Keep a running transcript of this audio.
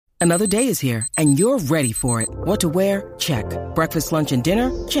Another day is here, and you're ready for it. What to wear? Check. Breakfast, lunch, and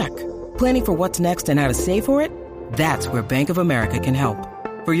dinner? Check. Planning for what's next and how to save for it? That's where Bank of America can help.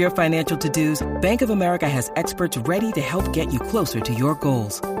 For your financial to-dos, Bank of America has experts ready to help get you closer to your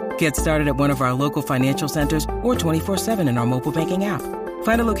goals. Get started at one of our local financial centers or 24/7 in our mobile banking app.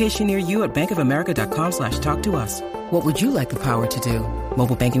 Find a location near you at bankofamerica.com/talktous. What would you like the power to do?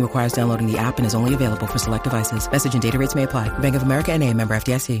 Mobile banking requires downloading the app and is only available for select devices. Message and data rates may apply. Bank of America N.A., member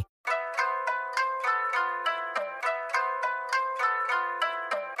FDIC.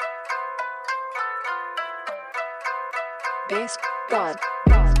 Base God.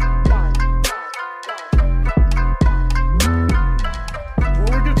 Well,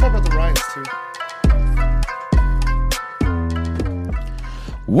 we're going to talk about the riots, too.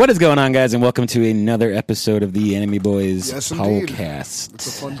 What is going on, guys, and welcome to another episode of the Enemy Boys podcast. It's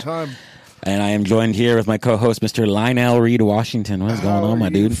a fun time. And I am joined here with my co-host, Mr. Lionel Reed Washington. What is going on, my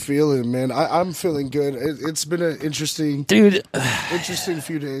dude? How are you feeling, man? I'm feeling good. It's been an interesting few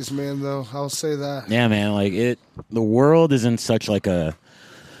days, man, though. I'll say that. Yeah, man, the world is in such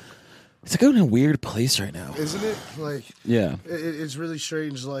it's in a weird place right now. Isn't it? Yeah. It's really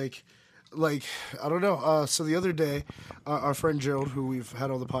strange, I don't know. So the other day, our friend Gerald, who we've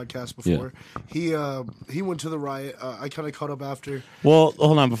had on the podcast before, he went to the riot. I kind of caught up after. Well,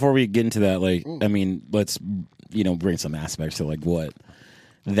 hold on. Before we get into that, let's bring some aspects to what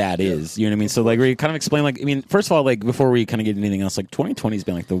that is. You know what I mean? So we kind of explain. First of all, before we kind of get into anything else, 2020 has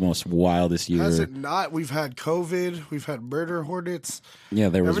been the most wildest year. Has it not? We've had COVID. We've had murder hornets. Yeah,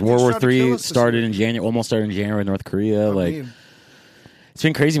 there was World War III started in January. Almost started in January in North Korea. It's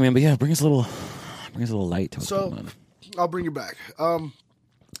been crazy, man. But yeah, bring us a little light to it. So, I'll bring you back.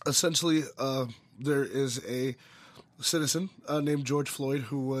 Essentially, there is a citizen named George Floyd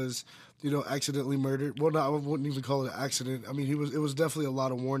who was, accidentally murdered. Well, no, I wouldn't even call it an accident. It was definitely a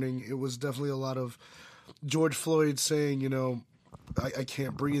lot of warning. It was definitely a lot of George Floyd saying, I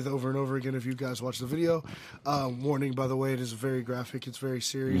can't breathe over and over again if you guys watch the video. Warning, by the way, it is very graphic. It's very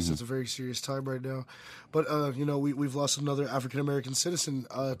serious. Mm-hmm. It's a very serious time right now. But, we've lost another African-American citizen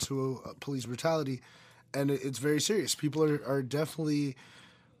to police brutality, and it's very serious. People are definitely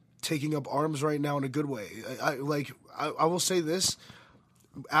taking up arms right now in a good way. I will say this.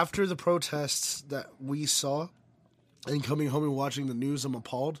 After the protests that we saw and coming home and watching the news, I'm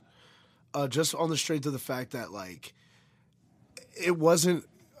appalled. Just on the strength of the fact that, it wasn't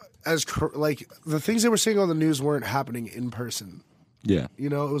as the things they were saying on the news weren't happening in person. Yeah.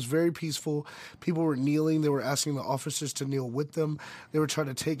 It was very peaceful. People were kneeling. They were asking the officers to kneel with them. They were trying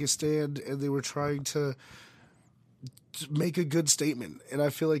to take a stand, and they were trying to make a good statement. And I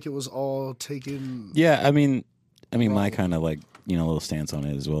feel like it was all taken. Yeah, my kind of little stance on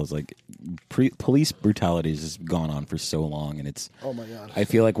it as well as police brutality has just gone on for so long, and it's oh my god. I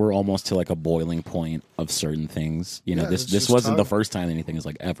feel like we're almost to a boiling point of certain things. This wasn't the first time anything has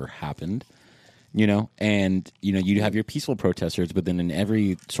ever happened. And you have your peaceful protesters, but then in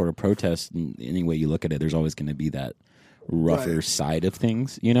every sort of protest, in any way you look at it, there's always going to be that rougher side of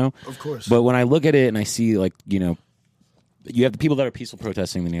things. Of course. But when I look at it and I see you have the people that are peaceful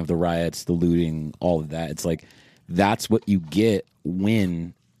protesting, then you have the riots, the looting, all of that. It's that's what you get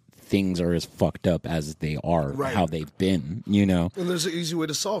when things are as fucked up as they are, how they've been, And there's an easy way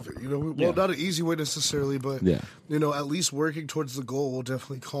to solve it, not an easy way necessarily, but, at least working towards the goal will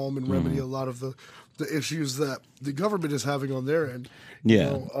definitely calm and remedy a lot of the issues that the government is having on their end.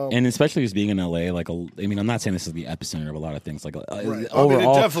 And especially as being in LA, I'm not saying this is the epicenter of a lot of things. It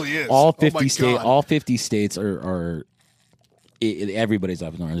Overall, definitely is. All 50 states are everybody's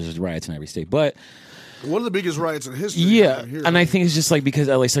up in arms. There's riots in every state, but one of the biggest riots in history. Yeah, and I think it's just because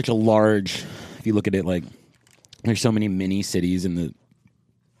LA is such a large. If you look at it, there's so many mini cities in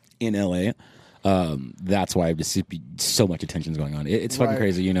LA. That's why just so much attention's going on. It's fucking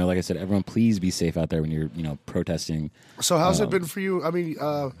crazy. Like I said, everyone, please be safe out there when you're protesting. So how's it been for you?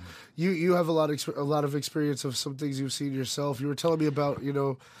 You have a lot of experience of some things you've seen yourself. You were telling me about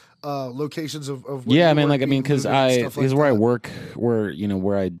locations of because where I work, where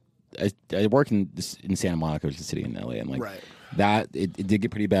I work in Santa Monica, which is a city in LA, and that it did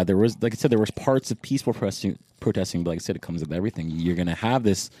get pretty bad. There was, like I said, there was parts of peaceful protesting, but like I said, it comes with everything. You're gonna have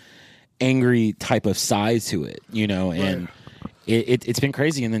this angry type of side to it, and it's been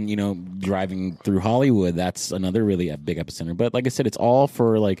crazy. And then driving through Hollywood, that's another really big epicenter. But like I said, it's all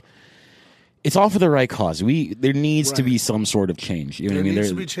for the right cause. There needs to be some sort of change. There needs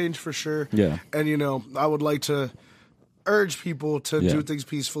to be change for sure. Yeah, and I would like to urge people to do things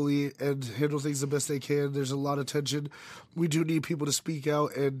peacefully and handle things the best they can. There's a lot of tension. We do need people to speak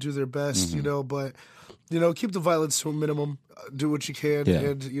out and do their best, but, keep the violence to a minimum. Do what you can. Yeah.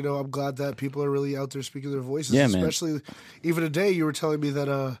 And, I'm glad that people are really out there speaking their voices. Yeah, especially even today, you were telling me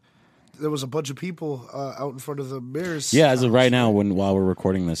that there was a bunch of people out in front of the mayor's. Yeah, as of right now, while we're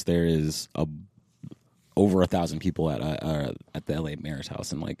recording this, there is over 1,000 people at the LA mayor's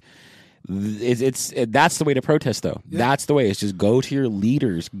house. And, that's the way to protest, though. Yeah. That's the way. It's just go to your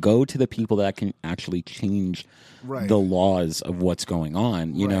leaders, go to the people that can actually change the laws of what's going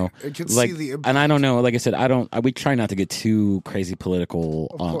on. You know, and can see the impact. And I don't know. Like I said, we try not to get too crazy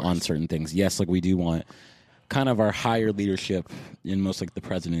political on certain things. Yes, we do want kind of our higher leadership, and most the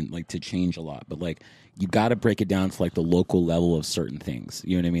president, to change a lot. But you got to break it down to the local level of certain things.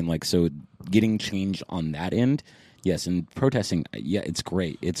 You know what I mean? So getting change on that end. Yes, and protesting, it's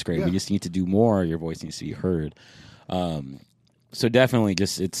great. It's great. Yeah. We just need to do more. Your voice needs to be heard. So definitely,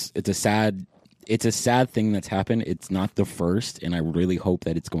 just it's a sad thing that's happened. It's not the first, and I really hope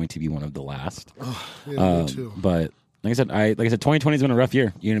that it's going to be one of the last. Oh, me too. But like I said, 2020 has been a rough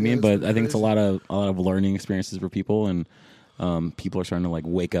year. You know what I mean? But I think it's a lot of learning experiences for people, and people are starting to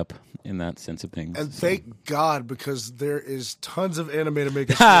wake up in that sense of things. And thank God, because there is tons of anime to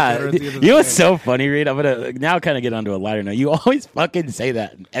make us feel better at the end of the day. You know what's so funny, Reed? I'm gonna now kind of get onto a lighter note. You always fucking say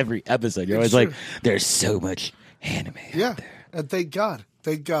that in every episode. You're always like, "There's so much anime out there." And thank God,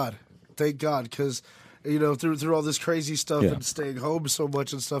 because through all this crazy stuff and staying home so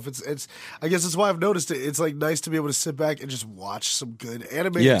much and stuff, it's I guess that's why I've noticed it. It's nice to be able to sit back and just watch some good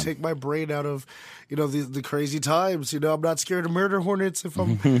anime and take my brain out of the crazy times. I'm not scared of murder hornets if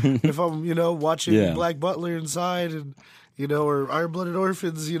I'm watching Black Butler inside and or Iron Blooded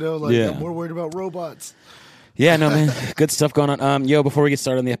Orphans. I'm more worried about robots. Yeah, no man, good stuff going on. Before we get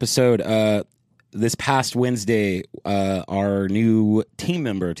started on the episode, this past Wednesday, our new team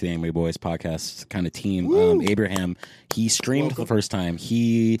member to the Anime Boys podcast kind of team, Abraham, he streamed for the first time.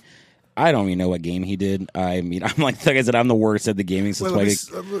 I don't even know what game he did. I mean, like I said, I'm the worst at the gaming. So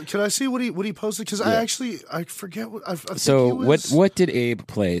can I see what he posted? Because I forget what. What did Abe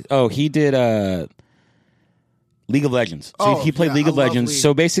play? Oh, he did League of Legends. So he played League of Legends.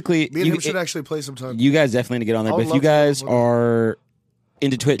 So basically, me and him should actually play sometime. You guys definitely need to get on there. But if you guys are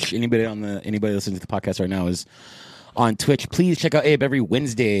into Twitch, anybody listening to the podcast right now is on Twitch, please check out Abe every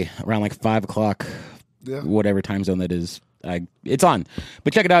Wednesday around 5 o'clock, whatever time zone that is. It's on,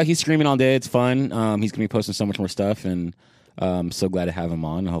 but check it out. He's streaming all day. It's fun. He's gonna be posting so much more stuff, and I'm so glad to have him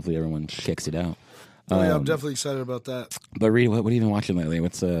on. Hopefully everyone checks it out. I'm definitely excited about that. But Reed, what have you been watching lately?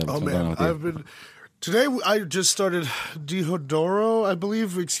 What's going on with you? Today, I just started Diodoro, I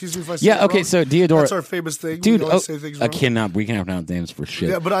believe. Excuse me if I say it wrong. Okay, so Diodoro. That's our famous thing. Dude, we say things wrong. We cannot pronounce names for shit.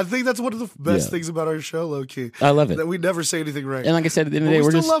 Yeah, but I think that's one of the best things about our show, low-key. I love it. That we never say anything right. And like I said, at the end of the day,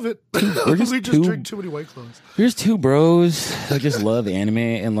 we still love it. We just drink too many White Claws. We're just two bros that just love anime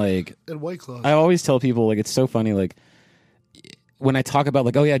and And White Claws. I always tell people, it's so funny, when I talk about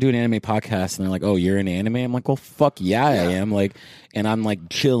I do an anime podcast, and they're like, "Oh, you're in anime?" I'm like, "Well, fuck yeah, I am." And I'm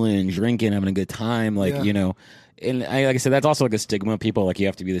chilling, drinking, having a good time, And like I said, that's also a stigma. People you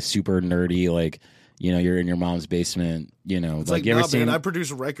have to be this super nerdy, you're in your mom's basement. It's you ever seen? Man, I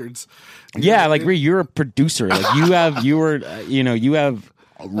produce records. You're a producer. You have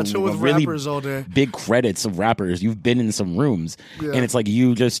with really rappers all day. Big credits of rappers. You've been in some rooms, and it's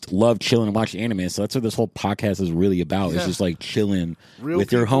you just love chilling and watching anime. So that's what this whole podcast is really about. It's just chilling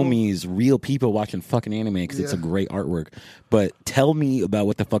with your homies, real people watching fucking anime because it's a great artwork. But tell me about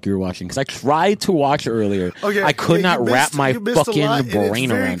what the fuck you were watching, because I tried to watch earlier. Okay, I could not wrap my fucking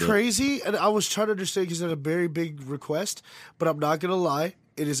brain around it. It's very crazy, and I was trying to understand because it's a very big request. But I'm not gonna lie,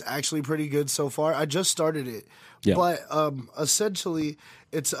 it is actually pretty good so far. I just started it. Yeah. But essentially,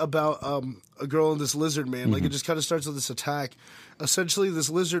 it's about a girl and this lizard man. It just kind of starts with this attack. Essentially, this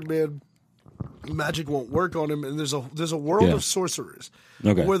lizard man, magic won't work on him, and there's a world of sorcerers.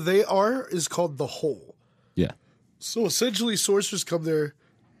 Okay. Where they are is called the Hole. Yeah. So essentially, sorcerers come there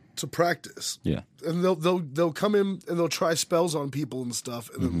to practice. Yeah. And they'll come in and they'll try spells on people and stuff,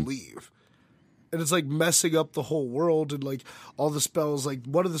 and then leave. And it's messing up the whole world, and all the spells.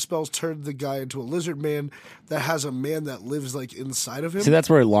 One of the spells turned the guy into a lizard man that has a man that lives inside of him. See, that's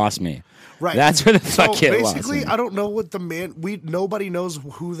where it lost me. Right, that's where the fuck it lost me. Basically, I don't know what the man. Nobody knows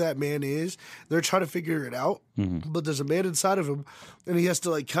who that man is. They're trying to figure it out. But there's a man inside of him, and he has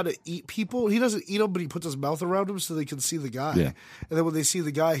to kind of eat people. He doesn't eat them, but he puts his mouth around him so they can see the guy. Yeah. And then when they see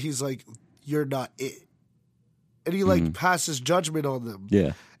the guy, he's like, "You're not it." and he like passes judgment on them.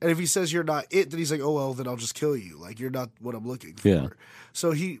 Yeah. And if he says you're not it, then he's like, oh well, then I'll just kill you. Like you're not what I'm looking for. Yeah.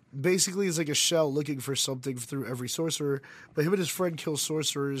 So he basically is like a shell looking for something through every sorcerer. But him and his friend kill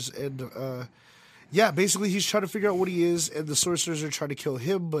sorcerers, and basically he's trying to figure out what he is, and the sorcerers are trying to kill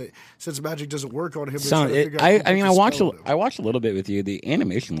him. But since magic doesn't work on him, I watched a little bit with you. The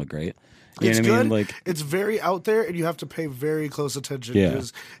animation looked great. It's good. I mean? Like, it's very out there, and you have to pay very close attention.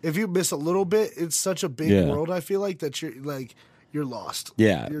 Because if you miss a little bit, it's such a big world. I feel like that you're lost.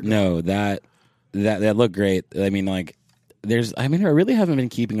 Yeah, that looked great. I mean, like, I really haven't been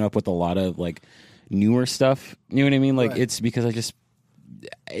keeping up with a lot of like newer stuff. You know what I mean? Like, it's because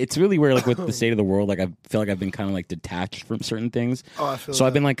it's really where like with the state of the world, like I feel like I've been kind of like detached from certain things.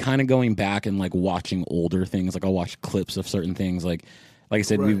 I've been like kind of going back and like watching older things. Like I'll watch clips of certain things. Like I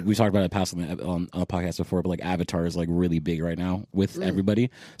said, we talked about it past on a podcast before, but like Avatar is like really big right now with everybody.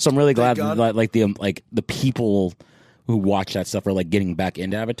 So I'm really glad that like the people who watch that stuff are like getting back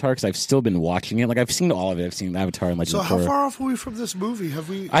into Avatar, because I've still been watching it. Like I've seen all of it. I've seen Avatar and like. So how far off are we from this movie? Have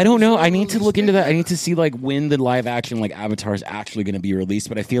we? I don't know. I need to look into that. I need to see like when the live action like Avatar is actually going to be released.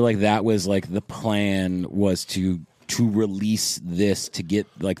 But I feel like that was like the plan was to release this to get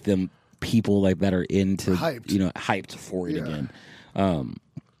like them people like that are into hyped for it again. But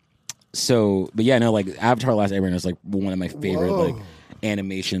yeah, no, like Avatar: Last Airbender is like one of my favorite like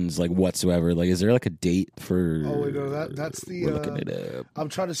animations like whatsoever. Like, is there like a date for? Oh wait, no, that's the. We're looking it up. I'm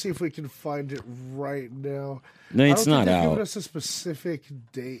trying to see if we can find it right now. No, it's not they've out. Given us a specific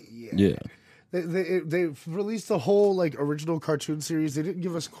date yet. Yeah. They've released the whole like original cartoon series. They didn't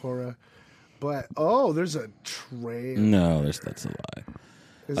give us Korra, but there's a trailer. No, that's a lie.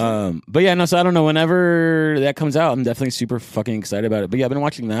 But yeah, no. So I don't know. Whenever that comes out, I'm definitely super fucking excited about it. But yeah, I've been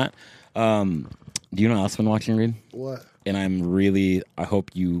watching that. Do you know what else I've been watching, Reed? What? And I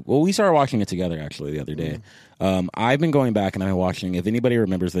hope you. Well, we started watching it together actually the other day. I've been going back and I've been watching. If anybody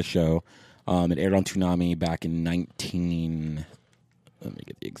remembers this show, it aired on Toonami back in 19. Let me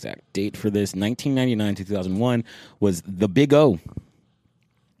get the exact date for this. 1999 to 2001 was The Big O.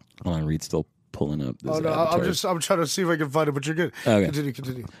 Hold on, Reed's still pulling up. This I'm trying to see if I can find it, but you're good. Okay.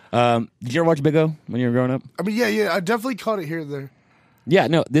 Continue. Did you ever watch Big O when you were growing up? I mean, yeah, I definitely caught it here and there. Yeah,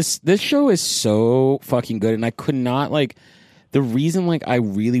 no, this show is so fucking good, and I could not like. The reason like I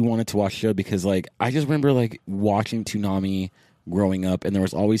really wanted to watch the show because like I just remember like watching Toonami growing up, and there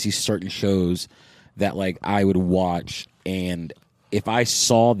was always these certain shows that like I would watch, and if I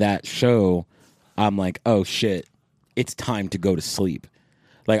saw that show, I'm like, oh shit, it's time to go to sleep.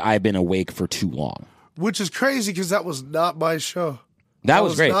 Like I've been awake for too long. Which is crazy because that was not my show. That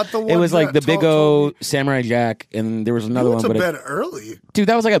was great. It was like the Big O, Samurai Jack, and there was another one. You went to bed early, dude.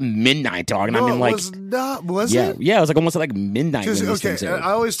 That was like a midnight talk, and no, I mean, like, it was not. Was it? Yeah, it was like almost like midnight. Okay,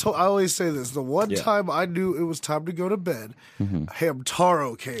 I always say this. The one time I knew it was time to go to bed,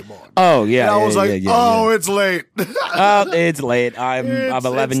 Hamtaro came on. Oh yeah, and I was it's late. It's late. I'm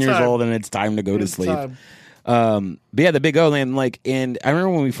 11 years old, and it's time to go to sleep. But yeah, the Big O, and like, and I remember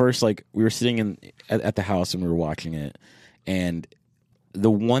when we first like we were sitting at the house and we were watching it, and the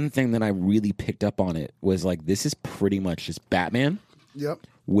one thing that I really picked up on it was like this is pretty much just Batman. Yep.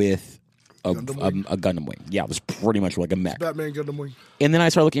 With a Gundam wing. Yeah, it was pretty much like a mech. Batman Gundam wing. And then I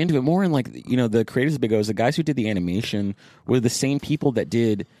started looking into it more, and like the creators of Big O, the guys who did the animation were the same people that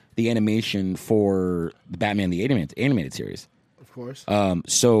did the animation for the Batman the animated series. Of course.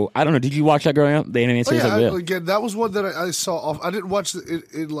 So I don't know. Did you watch that growing up? The animated series? Again, that was one that I saw off. I didn't watch it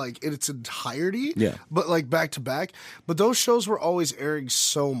in its entirety. Yeah. But like back to back. But those shows were always airing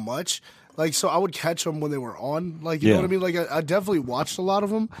so much. Like, so I would catch them when they were on. Like, you know what I mean? Like, I definitely watched a lot of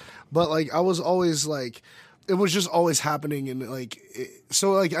them. But like, I was always like, it was just always happening, and like,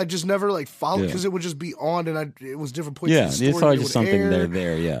 so like I just never like followed because it would just be on, and it was different points. Yeah, of the story it's always just something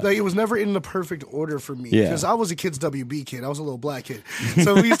there. Yeah, like it was never in the perfect order for me because I was a Kids WB kid. I was a little black kid,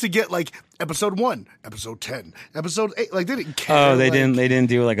 so we used to get like episode 1, episode 10, episode 8. Like they didn't care. Oh, they didn't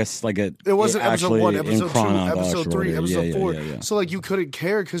do like a. It wasn't episode 1, episode 2, episode 3, order. episode 4. Yeah. So like you couldn't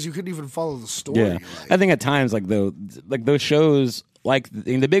care because you couldn't even follow the story. Yeah, I think at times like those shows like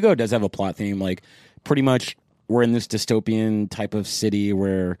the Big O does have a plot theme. Like pretty much we're in this dystopian type of city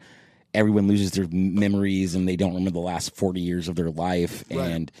where everyone loses their memories and they don't remember the last 40 years of their life. Right.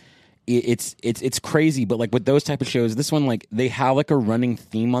 And it's crazy. But like with those type of shows, this one, like they have like a running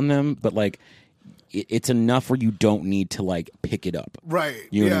theme on them, but like it's enough where you don't need to like pick it up. Right.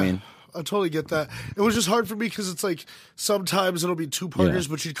 You know what I mean? I totally get that. It was just hard for me because it's like sometimes it'll be 2-parters,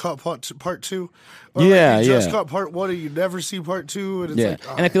 but you caught part 2. Or you just caught part 1 and you never see part 2. And it's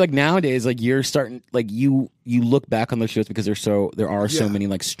like, and I feel like nowadays, like you're starting, like you look back on those shows because there are so many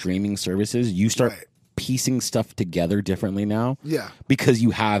like streaming services. You start piecing stuff together differently now. Yeah. Because you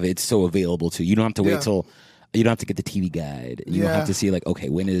have it's so available to you. You don't have to wait till you don't have to get the TV guide. You don't have to see like, okay,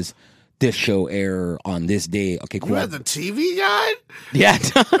 when is this show air on this day? Okay, cool. You had the TV guide? Yeah.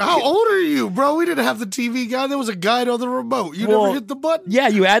 How old are you, bro? We didn't have the TV guide. There was a guide on the remote. You never hit the button? Yeah,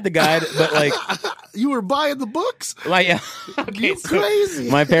 you had the guide, but like you were buying the books? Like, okay, you crazy.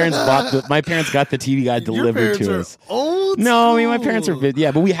 My parents got the TV guide delivered to us. Old no, school. I mean my parents are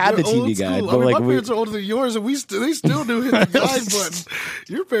but we had the TV guide. But my parents are older than yours, and they still do hit the guide button.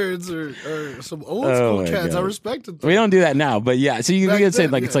 Your parents are some old school cats. God. I respect them. We don't do that now, but yeah. So you can say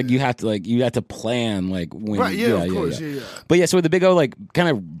like it's like you have to plan like when. Right. Yeah. Of course. Yeah. But yeah. So with the Big O, like kind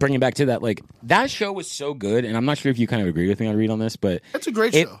of bringing back to that, like that show was so good, and I'm not sure if you kind of agree with me on read on this, but it's a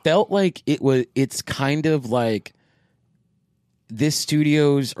great show. It felt like it's kind of like this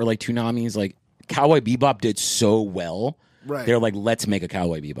studios or like Toonami's like Cowboy Bebop did so well. Right. They're like, let's make a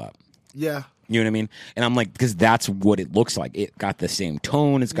Cowboy Bebop. Yeah. You know what I mean? And I'm like, because that's what it looks like. It got the same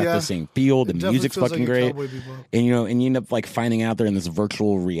tone. It's got the same feel. The music's fucking great. And you end up like finding out they're in this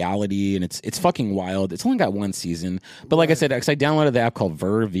virtual reality, and it's fucking wild. It's only got one season, but like I said, because I downloaded the app called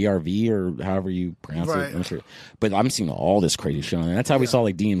VRV, VRV, or however you pronounce it. I'm sure. But I'm seeing all this crazy shit on there. That's how we saw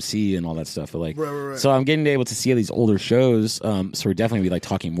like DMC and all that stuff. But like, so I'm getting able to see these older shows. So we're definitely be like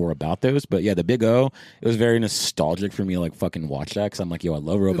talking more about those. But yeah, the Big O, it was very nostalgic for me to like fucking watch that because I'm like, yo, I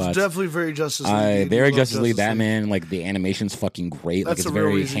love robots. It's definitely very Justice League. Very Justice League, Batman, like the animation's fucking great. That's like, it's the real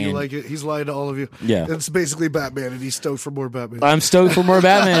very reason you like it. He's lying to all of you. Yeah. It's basically Batman, and he's stoked for more Batman. I'm stoked for more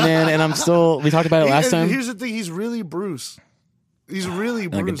Batman, man, and I'm still, we talked about it last time. Here's the thing, he's really Bruce. He's really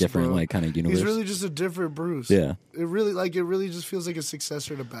Bruce, like a different bro. like kind of universe. He's really just a different Bruce. Yeah. It really just feels like a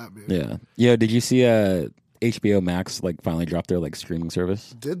successor to Batman. Yeah. Yeah, did you see HBO Max like finally dropped their like streaming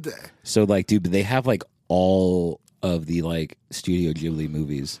service? Did they? So like, dude, they have like all of the like Studio Ghibli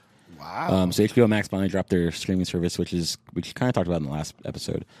movies. Wow. So HBO Max finally dropped their streaming service, which you kind of talked about in the last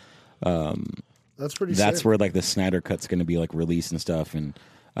episode. That's pretty. That's where like the Snyder Cut's going to be like released and stuff, and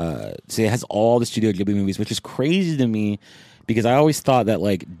so it has all the Studio Ghibli movies, which is crazy to me because I always thought that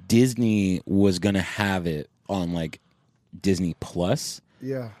like Disney was going to have it on like Disney Plus.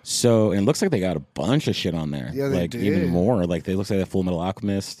 Yeah. So and it looks like they got a bunch of shit on there. Yeah, they like did. Even more. Like they looks like the Full Metal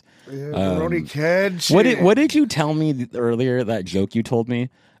Alchemist. Yeah, Rurouni Kenshin. What did you tell me earlier? That joke you told me.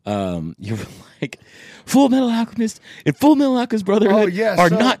 You were like, Full Metal Alchemist and Full Metal Alchemist Brotherhood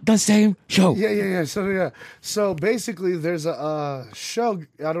are not the same show. Yeah. So basically, there's a show.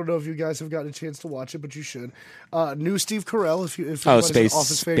 I don't know if you guys have gotten a chance to watch it, but you should. New Steve Carell, if you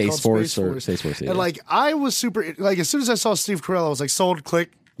Space Force. And like, I was super like as soon as I saw Steve Carell, I was like, sold,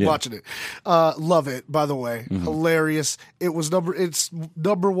 click. Yeah. Watching it, love it. By the way, hilarious. It's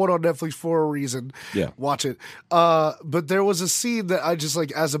number one on Netflix for a reason. Yeah, watch it. But there was a scene that I just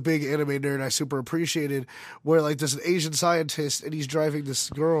like, as a big anime nerd, I super appreciated, where like there's an Asian scientist and he's driving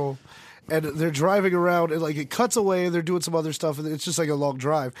this girl. And they're driving around, and like it cuts away, and they're doing some other stuff, and it's just like a long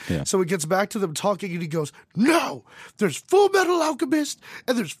drive. Yeah. So it gets back to them talking, and he goes, "No, there's Full Metal Alchemist,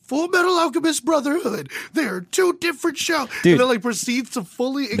 and there's Full Metal Alchemist Brotherhood. They are two different shows." Dude, and then like proceeds to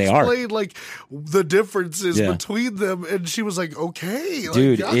fully explain like the differences between them, and she was like, "Okay, like,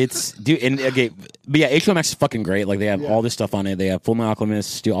 dude, and okay, but yeah, HBO Max is fucking great. Like they have all this stuff on it. They have Full Metal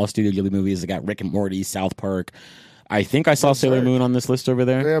Alchemist, all Studio Ghibli movies. They got Rick and Morty, South Park. I think I saw Sailor Moon on this list over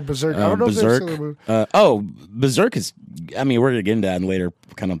there. Yeah, Berserk. I don't know Berserk. if there's Sailor Moon. Berserk is. I mean, we're gonna get into that in later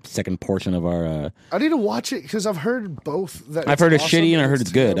kind of second portion of our. I need to watch it because I've heard both. I've heard it's shitty and I heard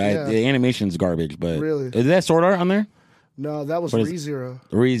it's good. The animation's garbage, but really, is that Sword Art on there? No, that was ReZero.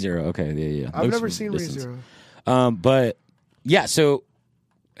 ReZero, okay, yeah. I've never seen ReZero. But yeah, so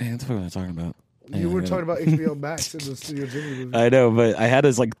what the fuck was I talking about? You were talking about HBO Max and the Studio Ghibli movie. I know, but I had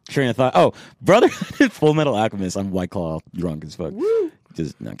this like train of thought. Oh, Brotherhood, Full Metal Alchemist. I'm White Claw drunk as fuck. Woo!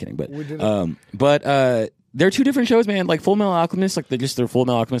 Just not kidding, but they're two different shows, man. Like Full Metal Alchemist, like they're Full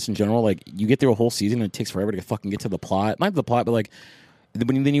Metal Alchemist in general. Like you get through a whole season, and it takes forever to fucking get to the plot. Not the plot, but like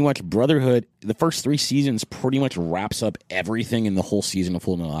then you watch Brotherhood. The first 3 seasons pretty much wraps up everything in the whole season of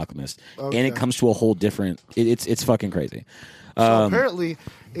Full Metal Alchemist, and it comes to a whole different. It's fucking crazy. So apparently,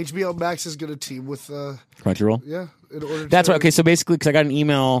 HBO Max is going to team with Crunchyroll. Yeah, in order. That's right. Okay, so basically, because I got an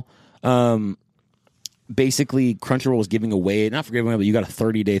email, basically Crunchyroll was giving away, not for giving away, but you got a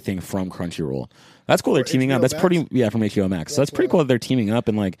 30-day thing from Crunchyroll. That's cool. They're teaming up. That's pretty, from HBO Max. So that's pretty cool that they're teaming up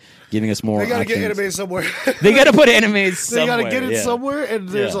and like giving us more. They got to get anime somewhere. They got to put anime somewhere. They got to get it somewhere, and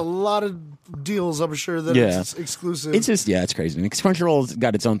there's a lot of deals. I'm sure that it's exclusive. It's just it's crazy. Because Crunchyroll's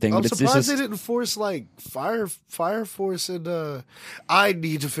got its own thing. I'm but surprised they didn't force like Fire Force and I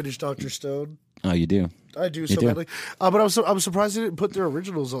need to finish Dr. Stone. Oh, you do. I do so badly, but I'm surprised they didn't put their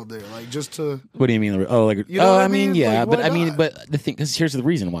originals on there, like just to. What do you mean? Oh, like I mean, yeah, like, but the thing, because here's the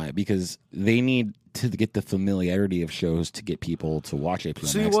reason why, because they need to get the familiarity of shows to get people to watch it.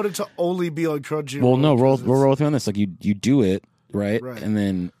 So you want it to only be on Crunchyroll? Well, no, we'll roll with me on this. Like you do it right, and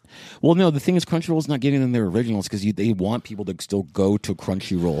then. Well, no, the thing is, Crunchyroll's not giving them their originals because they want people to still go to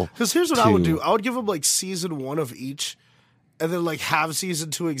Crunchyroll. Because here's what I would do: I would give them like season 1 of each. And then, like, have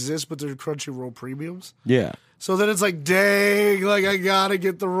season 2 exist, but they're Crunchyroll premiums. Yeah. So then it's like, dang, like, I gotta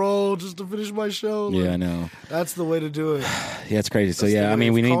get the roll just to finish my show. Like, yeah, I know. That's the way to do it. Yeah, it's crazy. So, I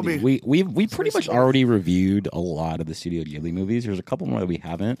mean, we pretty much already reviewed a lot of the Studio Ghibli movies. There's a couple more that we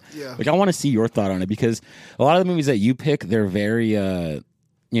haven't. Yeah. Which I want to see your thought on it, because a lot of the movies that you pick, they're very,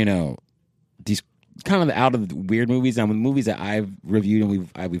 these kind of out of the weird movies. And the movies that I've reviewed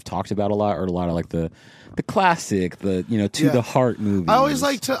and we've talked about a lot are a lot of, like, the classic, the heart movies.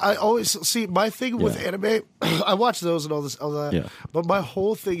 I always see my thing with anime. I watch those and all that. Yeah. But my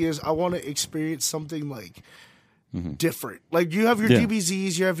whole thing is I want to experience something like different. Like you have your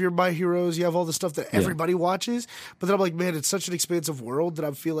DBZs, you have your My Heroes, you have all the stuff that everybody watches. But then I'm like, man, it's such an expansive world that I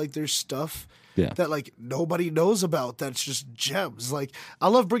feel like there's stuff that like nobody knows about. That's just gems. Like I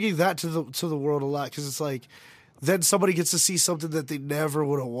love bringing that to the world a lot because it's like. Then somebody gets to see something that they never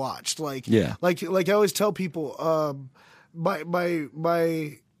would have watched. Like I always tell people,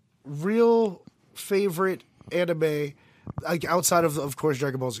 my real favorite anime, like outside of course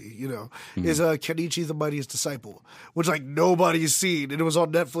Dragon Ball Z, is Kenichi the Mightiest Disciple, which like nobody's seen, and it was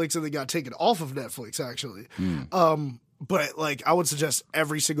on Netflix and they got taken off of Netflix actually. But like I would suggest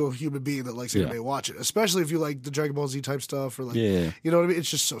every single human being that likes anime watch it, especially if you like the Dragon Ball Z type stuff or like you know what I mean. It's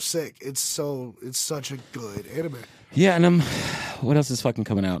just so sick. It's such a good anime. Yeah, and what else is fucking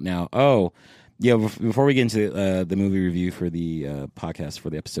coming out now? Oh, yeah. Before we get into the movie review for the podcast for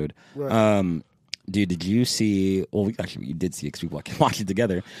the episode, dude, did you see? Well, you did see it because we watched it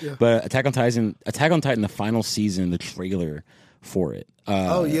together. Yeah. But Attack on Titan, the final season, the trailer for it.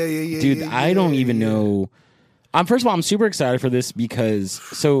 Dude, I don't even know. First of all, I'm super excited for this because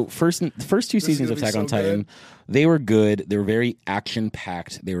the first 2 seasons of Attack on Titan, they were good. They were very action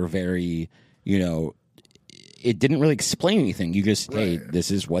packed. They were very, it didn't really explain anything. You just, hey, this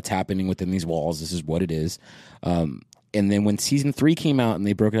is what's happening within these walls. This is what it is. And then when season 3 came out and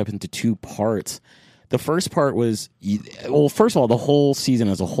they broke it up into 2 parts, the first part was, first of all, the whole season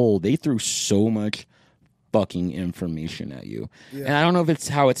as a whole, they threw so much fucking information at you. Yeah. And I don't know if it's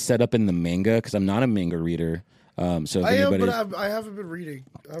how it's set up in the manga because I'm not a manga reader. So I haven't been reading.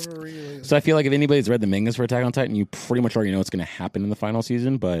 So I feel like if anybody's read the mangas for Attack on Titan, you pretty much already know what's going to happen in the final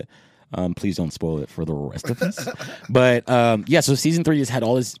season. But please don't spoil it for the rest of us. But so season 3 just had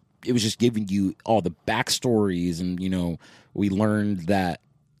all this. It was just giving you all the backstories, and we learned that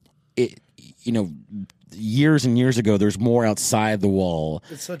it, years and years ago, there's more outside the wall.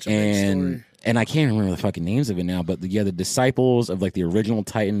 It's such a big story. And I can't remember the fucking names of it now. But the disciples of like the original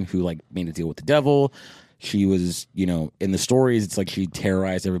Titan who like made a deal with the devil. She was, in the stories, it's like she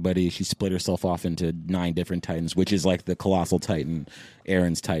terrorized everybody. She split herself off into 9 different Titans, which is like the Colossal Titan,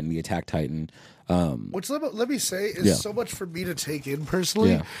 Aaron's Titan, the Attack Titan. Which let me say is so much for me to take in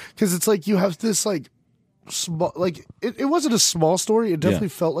personally, because it's like you have this like small, like it wasn't a small story. It definitely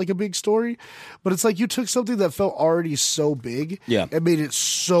felt like a big story, but it's like you took something that felt already so big, and made it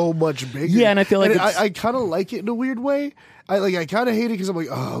so much bigger. Yeah, and I feel like I kind of like it in a weird way. I kind of hate it because I'm like,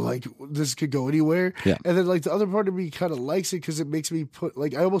 oh, like this could go anywhere. Yeah. And then like the other part of me kind of likes it because it makes me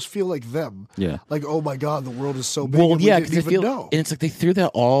I almost feel like them. Yeah. Like, oh my God, the world is so big. Well, yeah, because and it's like they threw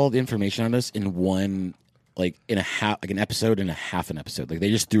all the information on us in one, like in a half, like an episode and a half an episode. Like they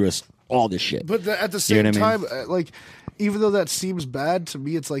just threw us all this shit. But at the same time, like even though that seems bad to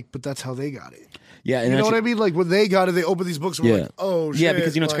me, it's like, but that's how they got it. Yeah, and you know what I mean? Like when they got it, they opened these books and were like, oh shit. Yeah,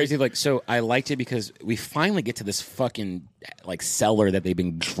 because it's crazy. Like, so I liked it because we finally get to this fucking like cellar that they've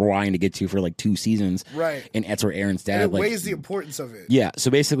been trying to get to for like 2 seasons. Right. And that's where Aaron's dad and it weighs the importance of it. Yeah. So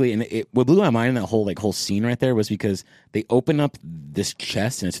basically, and what blew my mind in that whole scene right there was because they open up this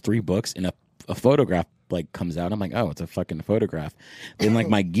chest and it's 3 books and a photograph like comes out. I'm like, oh, it's a fucking photograph. Then like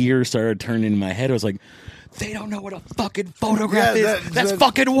my gears started turning in my head. I was like, they don't know what a fucking photograph is. That's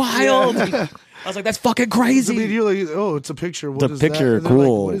fucking wild. Yeah. I was like, that's fucking crazy. I mean, you're like, oh, it's a picture. What is picture, that?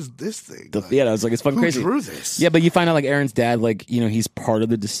 Cool. Like, what is this thing? I was like, it's fucking crazy. Who drew this? Yeah, but you find out like Aaron's dad, like, he's part of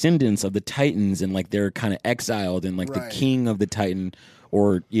the descendants of the Titans, and like they're kind of exiled, and like the king of the Titan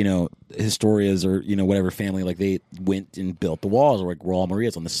or Historias, or whatever family, like they went and built the walls, or like Raul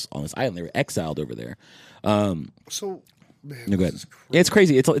Maria's on this island. They were exiled over there. So. Man, no, go ahead. It's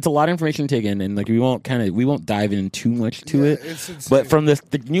crazy. It's a lot of information to take in, and like we won't dive in too much to it. But from the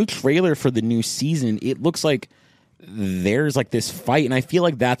new trailer for the new season, it looks like there's like this fight, and I feel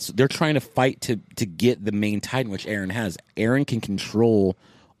like they're trying to fight to get the main Titan, which Eren has. Eren can control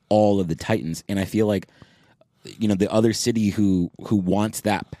all of the Titans, and I feel like the other city who wants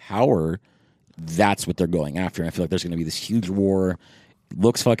that power, that's what they're going after. And I feel like there's going to be this huge war.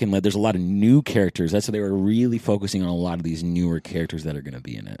 Looks fucking lit. There's a lot of new characters. That's why they were really focusing on a lot of these newer characters that are going to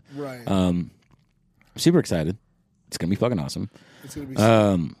be in it. Right. Super excited. It's going to be fucking awesome. It's going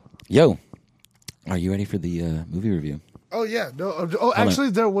to be yo, are you ready for the movie review? Oh, yeah. No. Actually,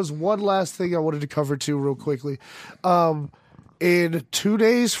 there was one last thing I wanted to cover, too, real quickly. In 2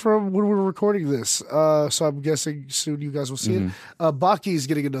 days from when we're recording this, so I'm guessing soon you guys will see it, Baki is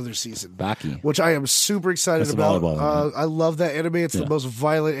getting another season. Baki. Which I am super excited about. I love that anime. It's the most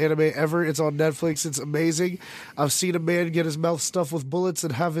violent anime ever. It's on Netflix. It's amazing. I've seen a man get his mouth stuffed with bullets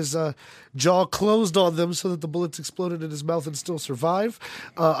and have his jaw closed on them so that the bullets exploded in his mouth and still survive.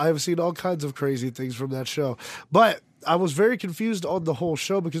 I have seen all kinds of crazy things from that show. But I was very confused on the whole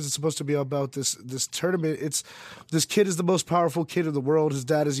show because it's supposed to be about this tournament. This kid is the most powerful kid in the world. His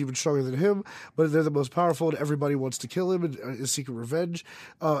dad is even stronger than him, but they're the most powerful, and everybody wants to kill him and seek revenge.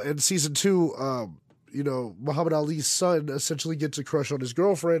 In season 2, Muhammad Ali's son essentially gets a crush on his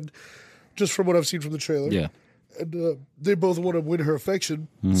girlfriend, just from what I've seen from the trailer. Yeah, and they both want to win her affection,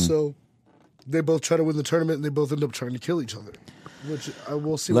 so they both try to win the tournament, and they both end up trying to kill each other. Which I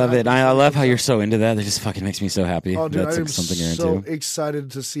will see. Love it. I love how you're so into that. It just fucking makes me so happy. Oh, dude, that's I am something you're so into. excited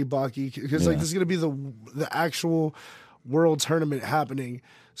to see Baki because this is going to be the actual world tournament happening.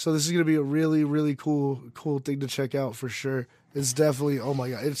 So this is going to be a really, really cool thing to check out for sure. It's definitely, oh my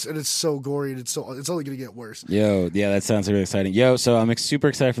god, it's so gory and it's only going to get worse. Yo, yeah, that sounds really exciting. Yo, so I'm super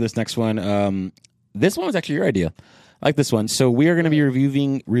excited for this next one. This one was actually your idea. I like this one. So we are going to be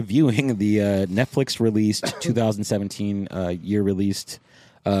reviewing the Netflix released 2017 year released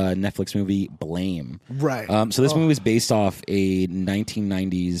Netflix movie Blame. Right. So this movie was based off a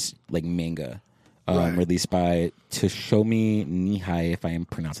 1990s like manga released by Toshomi Nihai, if I am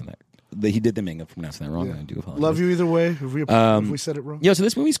pronouncing that. He did the manga. If I'm pronouncing that wrong, I do apologize. Love you either way. If we said it wrong. So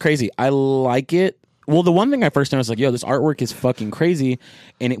this movie's crazy. I like it. Well, the one thing I first noticed, like, yo, this artwork is fucking crazy,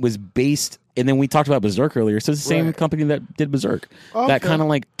 and it was based. And then we talked about Berserk earlier, so it's the same company that did Berserk. Okay. That kind of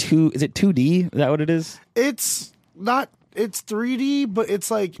like is it 2D? Is that what it is? It's not. It's 3D, but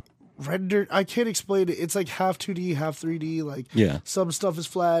it's like rendered. I can't explain it. It's like half 2D, half 3D. Like some stuff is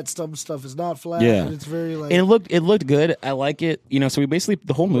flat, some stuff is not flat. Yeah, and it's very like. And it looked good. I like it. So we basically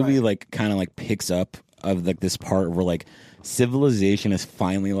the whole movie like kind of like picks up of like this part where like civilization is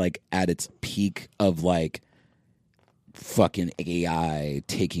finally like at its peak of like fucking AI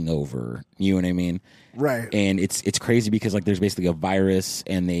taking over. You know what I mean? Right. And it's crazy because like there's basically a virus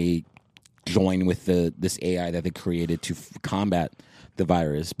and they join with this AI that they created to combat the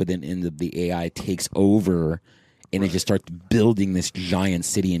virus, but then the AI takes over and it just starts building this giant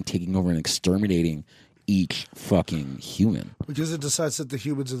city and taking over and exterminating each fucking human. Because it decides that the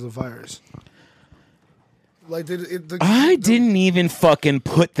humans are the virus. Like I didn't even fucking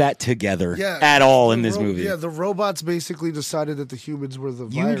put that together at all in this movie. Yeah, the robots basically decided that the humans were the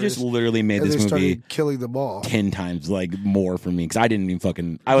virus. You just literally made this movie started killing them all 10 times like more for me because I didn't even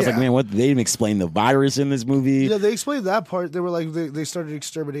fucking. I was like, man, what? They didn't explain the virus in this movie. Yeah, they explained that part. They were like, they started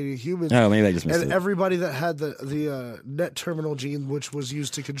exterminating humans. Oh, maybe I just missed it. And everybody that had the net terminal gene, which was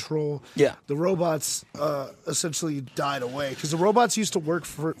used to control the robots, essentially died away because the robots used to work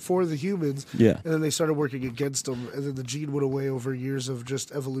for the humans. Yeah, and then they started working against them, and then the gene went away over years of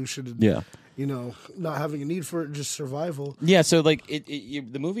just evolution and not having a need for it, just survival. Yeah, so like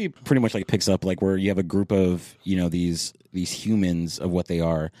the movie pretty much like picks up like where you have a group of these humans of what they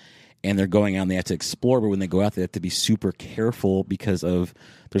are, and they're going out and they have to explore, but when they go out they have to be super careful because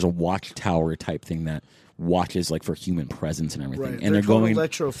there's a watchtower type thing that watches like for human presence and everything. Right. And they're going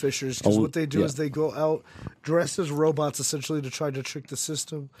electrofishers because what they do is they go out dressed as robots essentially to try to trick the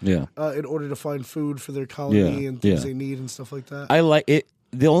system in order to find food for their colony and things they need and stuff like that. I like it.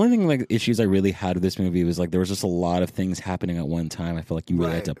 The only thing like issues I really had with this movie was like there was just a lot of things happening at one time. I felt like you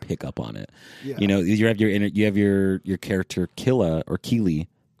really had to pick up on it. Yeah. You have your character Killa or Keely.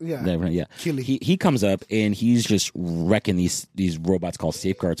 Yeah. He comes up and he's just wrecking these robots called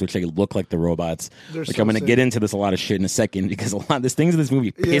safeguards, which they look like the robots. I'm going to get into this a lot of shit in a second because a lot of these things in this movie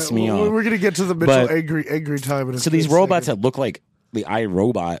piss me off. We're going to get to the Mitchell angry time in a So these robots that look like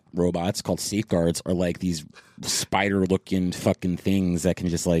the robots called safeguards are like these spider-looking fucking things that can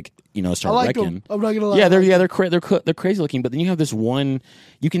just like start wrecking. Them. I'm not gonna lie. Yeah, they're crazy looking. But then you have this one.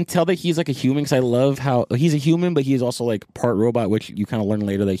 You can tell that he's like a human because I love how he's a human, but he is also like part robot, which you kind of learn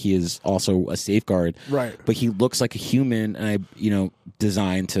later that he is also a safeguard. Right. But he looks like a human, and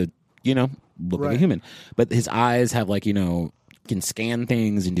designed to look like a human. But his eyes have like can scan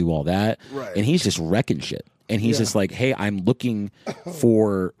things and do all that. Right. And he's just wrecking shit. And he's just like, hey, I'm looking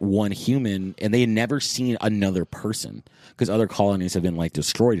for one human, and they had never seen another person because other colonies have been like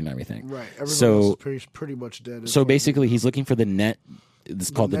destroyed and everything. Right. Everyone else is pretty much dead. So basically, he's looking for the net.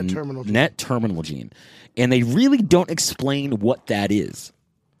 It's called the net terminal gene, and they really don't explain what that is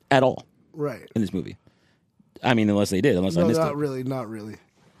at all. Right. In this movie, I mean, unless I missed it. Not really.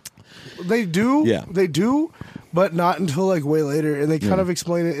 They do. Yeah. They do, but not until like way later, and they kind of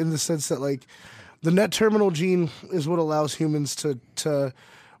explain it in the sense that like. The net terminal gene is what allows humans to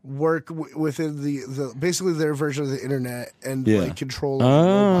work within the basically their version of the internet and like control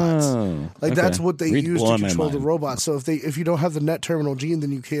robots. Like that's what they use to control the robots. So if you don't have the net terminal gene,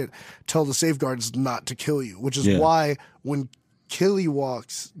 then you can't tell the safeguards not to kill you. Which is why when Killy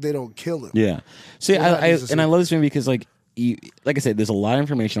walks, they don't kill him. Yeah. See, I love this movie because like I said, there's a lot of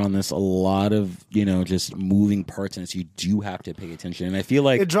information on this, a lot of just moving parts in it. So you do have to pay attention, and I feel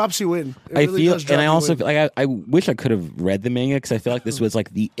like it drops you in. I also feel like I wish I could have read the manga because I feel like this was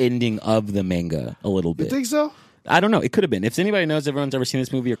like the ending of the manga a little bit. You think so? I don't know. It could have been. If anybody knows, everyone's ever seen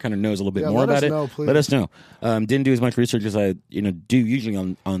this movie or kind of knows a little bit more about it, let us know. Didn't do as much research as I do usually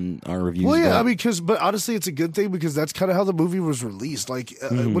on our reviews. Well, yeah, but honestly, it's a good thing because that's kind of how the movie was released. Like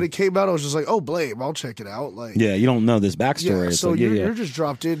when it came out, I was just like, oh, Blame, I'll check it out. Like, yeah, you don't know this backstory. Yeah, so you're just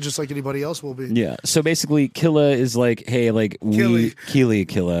dropped in, just like anybody else will be. Yeah. So basically, Killa is like, hey, like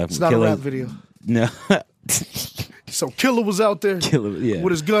Killa. It's not a rap video. No. So Killa was out there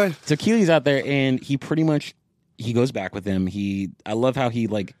with his gun. So Keely's out there, and he pretty much. He goes back with him. I love how he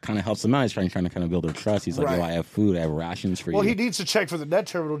like kind of helps them out. He's trying to kind of build their trust. He's like, "Yo, I have food. I have rations for you." Well, he needs to check for the net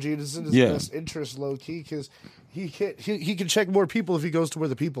terminal gene. It's in his best interest, low key, because he can check more people if he goes to where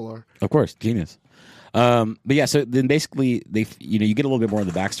the people are. Of course, genius. But yeah, so then basically they, you get a little bit more of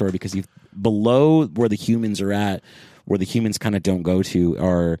the backstory because below where the humans are at, where the humans kind of don't go to,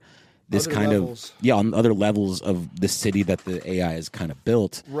 are this other kind levels. on other levels of the city that the AI is kind of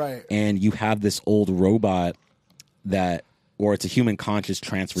built. Right. And you have this old robot. Or it's a human conscious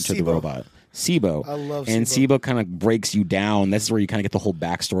transfer to the robot. SIBO. I love And SIBO kind of breaks you down. That's where you kind of get the whole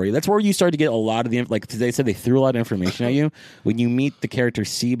backstory. That's where you start to get a lot of the, like they said, they threw a lot of information at you. When you meet the character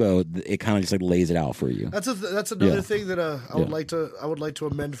SIBO, it kind of just like lays it out for you. That's another thing that I would like to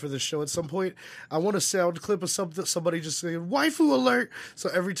amend for this show at some point. I want a sound clip of somebody just saying "waifu alert," so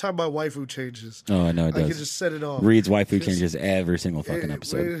every time my waifu changes, I know it does. I can just set it off. Reed's waifu changes every single fucking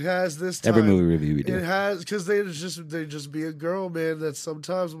episode. It has this time. Every movie review we do. It has because they just be a girl, man. That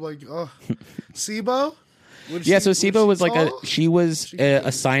sometimes I'm like, oh, SIBO. So SIBO was like she was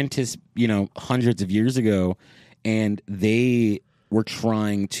a scientist, hundreds of years ago, and they were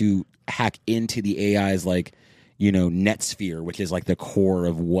trying to hack into the AI's like, net sphere, which is like the core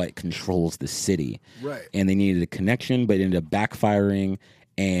of what controls the city. Right. And they needed a connection, but it ended up backfiring,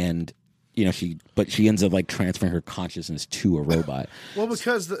 and she ends up like transferring her consciousness to a robot. Well,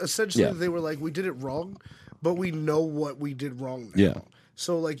 because essentially they were like, we did it wrong, but we know what we did wrong now. Yeah.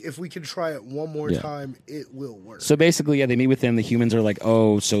 So, like, if we can try it one more time, it will work. So basically, they meet with them. The humans are like,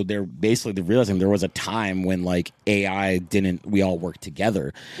 oh, so they're realizing there was a time when, like, we all worked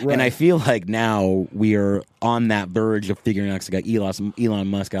together. Right. And I feel like now we are on that verge of figuring out, because I got Elon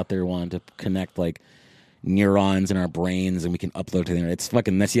Musk out there wanting to connect, like, neurons in our brains, and we can upload to the internet. It's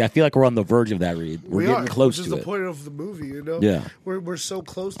fucking messy. I feel like we're on the verge of that, Reed. We're getting close to it. Which is the point of the movie, Yeah. We're so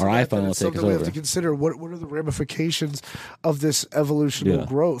close to our that iPhone that will it's take us something we have over. to consider. What are the ramifications of this evolutionary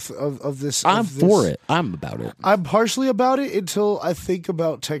growth of this? I'm for it. I'm about it. I'm partially about it until I think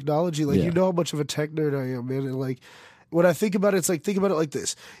about technology. Like, you know how much of a tech nerd I am, man. And like, when I think about it, it's like, think about it like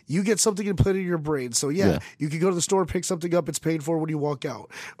this. You get something implanted in your brain. So, you can go to the store, pick something up. It's paid for when you walk out.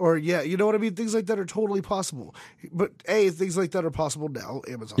 Or, you know what I mean? Things like that are totally possible. But, A, things like that are possible now,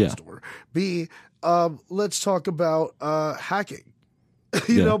 Amazon store. B, let's talk about hacking.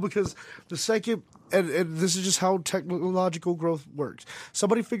 You know, because the second... And this is just how technological growth works.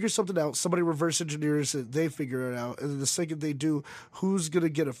 Somebody figures something out. Somebody reverse engineers it. They figure it out. And then the second they do, who's going to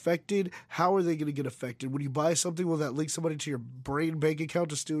get affected? How are they going to get affected? When you buy something, will that link somebody to your brain bank account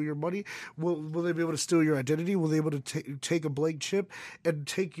to steal your money? Will they be able to steal your identity? Will they be able to take a blank chip and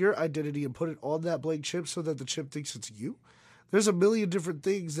take your identity and put it on that blank chip so that the chip thinks it's you? There's a million different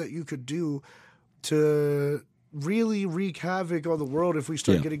things that you could do to really wreak havoc on the world if we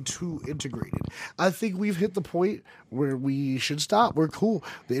start getting too integrated. I think we've hit the point where we should stop. We're cool.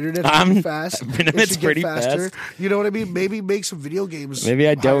 The internet's pretty fast. It should get faster. Fast. You know what I mean? Maybe make some video games. Maybe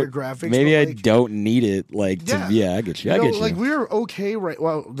I don't. Graphics, maybe I don't need it. Like, I get you. I get you. Like we're okay, right?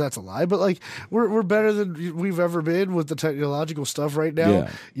 Well, that's a lie, but like we're better than we've ever been with the technological stuff right now.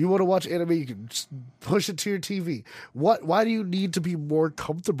 Yeah. You want to watch anime, you can just push it to your TV. Why do you need to be more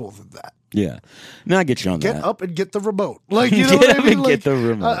comfortable than that? Yeah, no, I get you on that. Get up and get the remote. Like, you know what I mean? Like, get the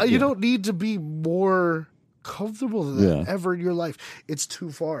remote. You don't need to be more comfortable than that ever in your life. It's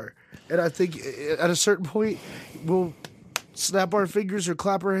too far. And I think at a certain point, we'll snap our fingers or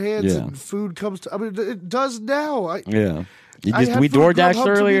clap our hands and food comes to... I mean, it does now. We DoorDashed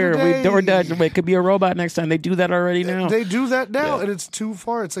earlier. We DoorDashed. It could be a robot next time. They do that already now. They do that now, and it's too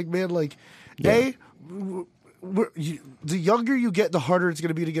far. It's like, man, like, the younger you get, the harder it's going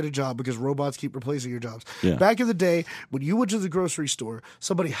to be to get a job because robots keep replacing your jobs. Yeah. Back in the day, when you went to the grocery store,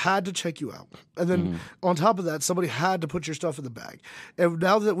 somebody had to check you out. And then on top of that, somebody had to put your stuff in the bag. And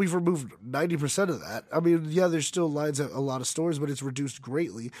now that we've removed 90% of that, I mean, there's still lines at a lot of stores, but it's reduced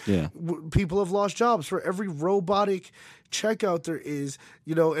greatly. Yeah. People have lost jobs. For every robotic checkout there is,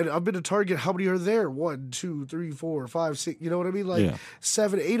 and I've been to Target. How many are there? 1, 2, 3, 4, 5, 6. You know what I mean? Like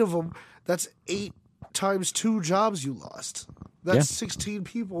 7, 8 of them. That's 8 times 2 jobs you lost. That's 16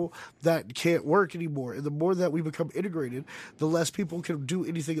 people that can't work anymore. And the more that we become integrated, the less people can do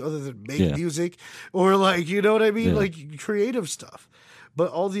anything other than make music or like, you know what I mean? Yeah. Like creative stuff. But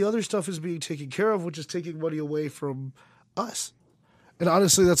all the other stuff is being taken care of, which is taking money away from us. And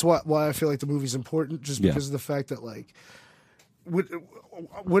honestly, that's why I feel like the movie's important, just because of the fact that, like,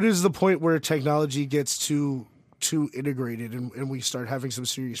 what is the point where technology gets too integrated and we start having some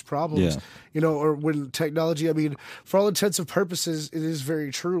serious problems, or when technology, I mean, for all intents and purposes, it is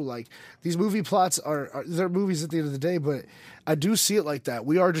very true. Like, these movie plots they're movies at the end of the day, but I do see it like that.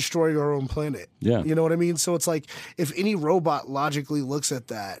 We are destroying our own planet. Yeah. You know what I mean? So it's like, if any robot logically looks at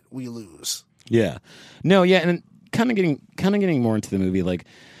that, we lose. Yeah. No, yeah. And kind of getting more into the movie, like,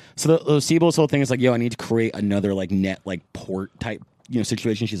 so the Siebel's whole thing is like, I need to create another like net, like port type,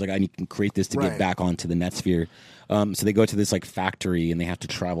 situation. She's like, I need to create this to get back onto the net sphere. So they go to this like factory and they have to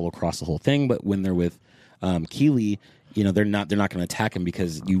travel across the whole thing. But when they're with Keeley, they're not going to attack him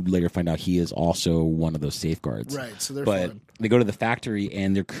because you later find out he is also one of those safeguards. Right. So they're fine. They go to the factory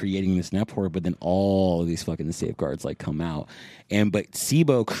and they're creating this network, but then all of these fucking safeguards like come out. But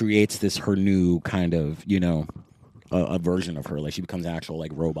Sibo creates her new kind of, a version of her. Like, she becomes an actual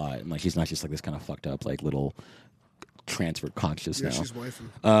like robot, and like she's not just like this kind of fucked up like little transferred conscious now. She's wifey.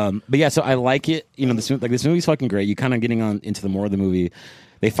 But yeah, so I like it. This movie's fucking great. You kind of getting on into the more of the movie.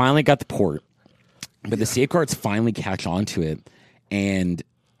 They finally got the port, but the safeguards finally catch on to it, and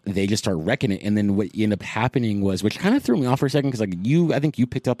they just start wrecking it. And then what ended up happening was, which kind of threw me off for a second, because like I think you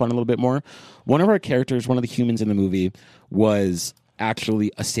picked up on it a little bit more. One of our characters, one of the humans in the movie, was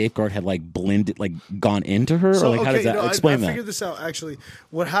actually a safeguard had like blended, like gone into her, or like how does that explain that? I figured this out actually.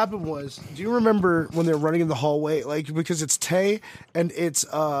 What happened was, do you remember when they're running in the hallway, like, because it's Tay and it's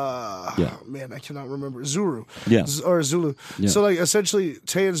man, I cannot remember, Zuru, or Zulu. So like essentially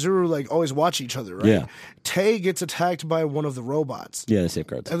Tay and Zuru like always watch each other, right? Yeah. Tay gets attacked by one of the robots. Yeah, the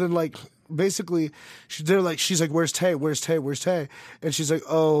safeguards. And then like basically she's like, where's Tay? Where's Tay? Where's Tay? And she's like,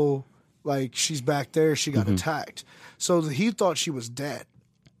 oh, like she's back there. She got attacked. So he thought she was dead,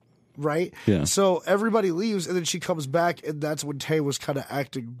 right? Yeah. So everybody leaves, and then she comes back, and that's when Tay was kind of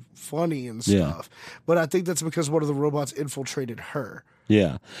acting funny and stuff. Yeah. But I think that's because one of the robots infiltrated her.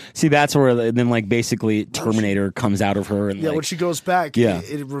 Yeah. See, that's where then, like, basically Terminator comes out of her. And when she goes back,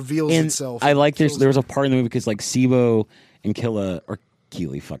 it reveals itself. I like there was a part in the movie because, like, Sibo and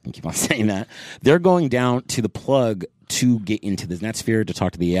Keeley, fucking keep on saying that, they're going down to the plug to get into this net sphere, to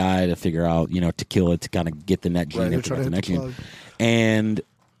talk to the AI, to figure out, to kill it, to kind of get the net gene, the net gene. And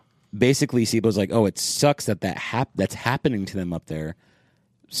basically Sibo's like, oh, it sucks that's happening to them up there.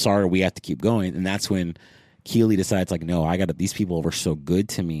 Sorry, we have to keep going. And that's when Keeley decides, like, no, these people were so good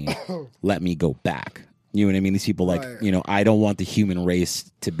to me. Let me go back. You know what I mean? These people, like, I don't want the human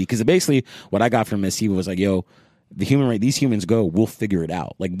race to be, because basically what I got from Miss Sibo was like, yo, the human race, these humans go, we'll figure it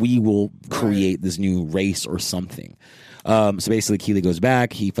out. Like, we will create this new race or something. So basically, Keely goes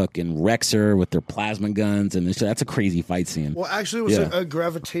back. He fucking wrecks her with their plasma guns, and that's a crazy fight scene. Well, actually, it was a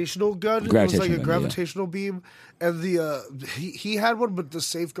gravitational gun. It was like a gravitational beam, and he had one, but the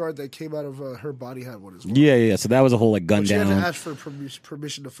safeguard that came out of her body had one as well. Yeah. So that was a whole like gun down. She had to ask for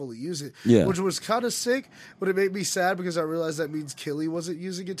permission to fully use it. Yeah, which was kind of sick, but it made me sad because I realized that means Keely wasn't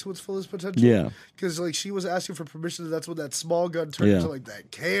using it to its fullest potential. Yeah, because like she was asking for permission, and that's when that small gun turned into like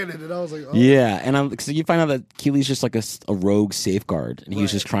that cannon, and I was like, oh. Yeah, and so you find out that Keely's just like a rogue safeguard, and he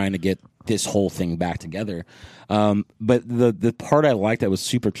was just trying to get this whole thing back together. But the part I liked that was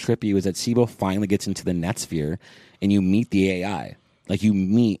super trippy was that SIBO finally gets into the Netsphere, and you meet the AI. Like, you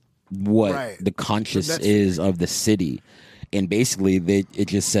meet what the conscious is of the city. And basically, it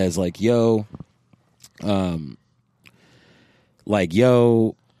just says, like, yo,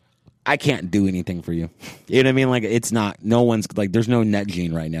 I can't do anything for you. You know what I mean? Like, it's not, no one's, like, there's no net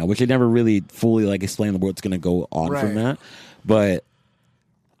gene right now, which it never really fully, like, explained what's going to go on from that. But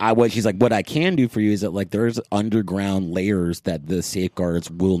she's like, what I can do for you is that, like, there's underground layers that the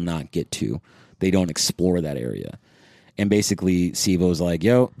safeguards will not get to. They don't explore that area. And basically, SIBO's like,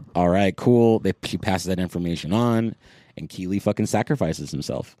 yo, all right, cool. She passes that information on, and Keely fucking sacrifices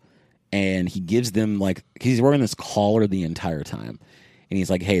himself. And he gives them, like, he's wearing this collar the entire time. And he's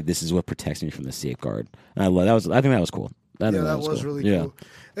like, hey, this is what protects me from the safeguard. And I think that was cool. That was really cool.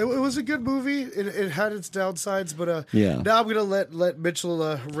 It was a good movie. It had its downsides, but now I'm gonna let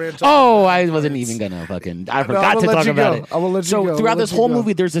Mitchell rant. Oh, I wasn't even gonna fucking. I forgot to talk about it. I will let you go. So throughout this whole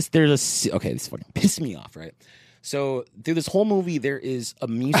movie, there's okay, this fucking pissed me off, right? So through this whole movie, there is a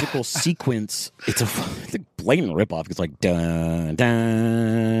musical sequence. It's a blatant ripoff. It's like dun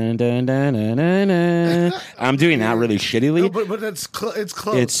dun dun dun dun dun. Dun. I'm doing that really shittily. No, but it's close.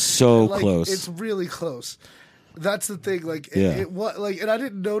 It's so close. It's really close. That's the thing, like, and I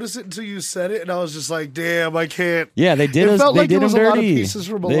didn't notice it until you said it, and I was just like, "Damn, I can't." Yeah, they did. It felt like there was dirty. A lot of pieces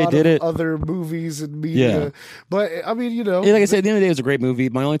from a lot of other movies and media. But I mean, you know, like I said, at the end of the day, it was a great movie.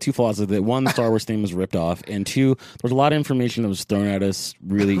 My only two flaws is that one, the Star Wars theme was ripped off, and two, there was a lot of information that was thrown at us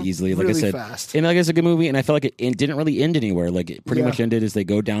really easily. Like really I said, fast. And like it's a good movie, and I felt like it didn't really end anywhere. Like it pretty much ended as they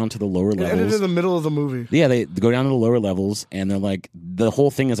go down to the lower levels. It ended in the middle of the movie. Yeah, they go down to the lower levels, and they're like, the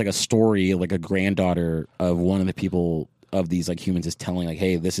whole thing is like a story, like a granddaughter of one of the people of these like humans is telling, like,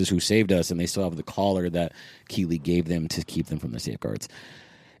 hey, this is who saved us, and they still have the collar that Keely gave them to keep them from the safeguards.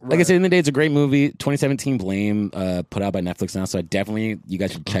 Like I said, in the day, it's a great movie. 2017 Blame, put out by Netflix now, so you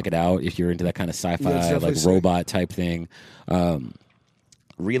guys should check it out if you're into that kind of sci-fi, like robot type thing.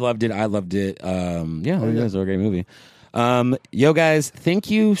 Loved it. I loved it. It was a great movie. Yo guys,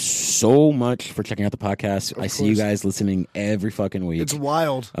 thank you so much for checking out the podcast. I see you guys listening every fucking week. It's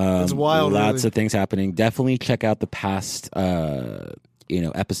wild. It's wild. Lots of things happening. Definitely check out the past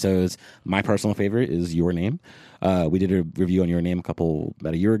episodes. My personal favorite is Your Name. We did a review on Your Name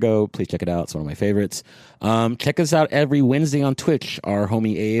about a year ago. Please check it out. It's one of my favorites. Check us out every Wednesday on Twitch. Our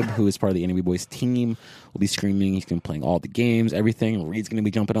homie Abe, who is part of the Anime Boys team, will be streaming. He's going to be playing all the games, everything. Reed's going to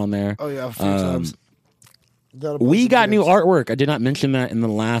be jumping on there. Oh yeah, a few times. We got new artwork. I did not mention that in the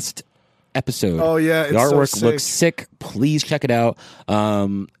last episode. Oh yeah, the artwork looks sick. Please check it out.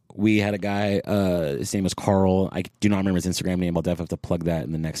 We had a guy. His name was Carl. I do not remember his Instagram name. I'll definitely have to plug that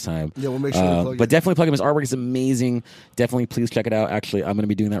in the next time. Yeah, we'll make sure to plug but definitely plug him. His artwork is amazing. Definitely, please check it out. Actually, I'm going to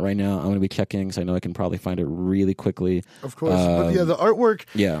be doing that right now. I'm going to be checking, so I know I can probably find it really quickly. Of course, but the artwork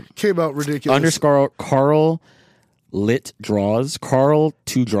came out ridiculous. Carl Lit Draws. Carl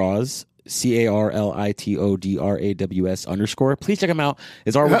 2 Draws. CarlitoDraws Please check him out.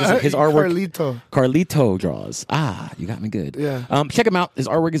 His artwork. Carlito Draws. You got me good. Yeah. Check him out. His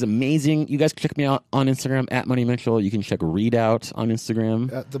artwork is amazing. You guys can check me out on Instagram at Money Mitchell. You can check Reed out on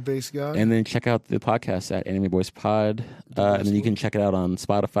Instagram at The Base Guy, and then check out the podcast at Anime Boys Pod. And then you can check it out on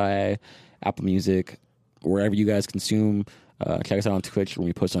Spotify, Apple Music, wherever you guys consume. Check us out on Twitch when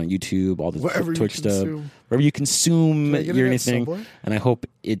we post on YouTube, all the Twitch stuff. Wherever you consume your anything. And I hope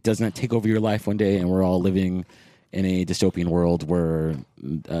it does not take over your life one day and we're all living in a dystopian world where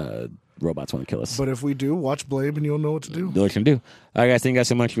robots want to kill us. But if we do, watch Blame and you'll know what to do. Know what you can do. All right, guys. Thank you guys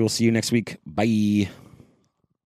so much. We'll see you next week. Bye.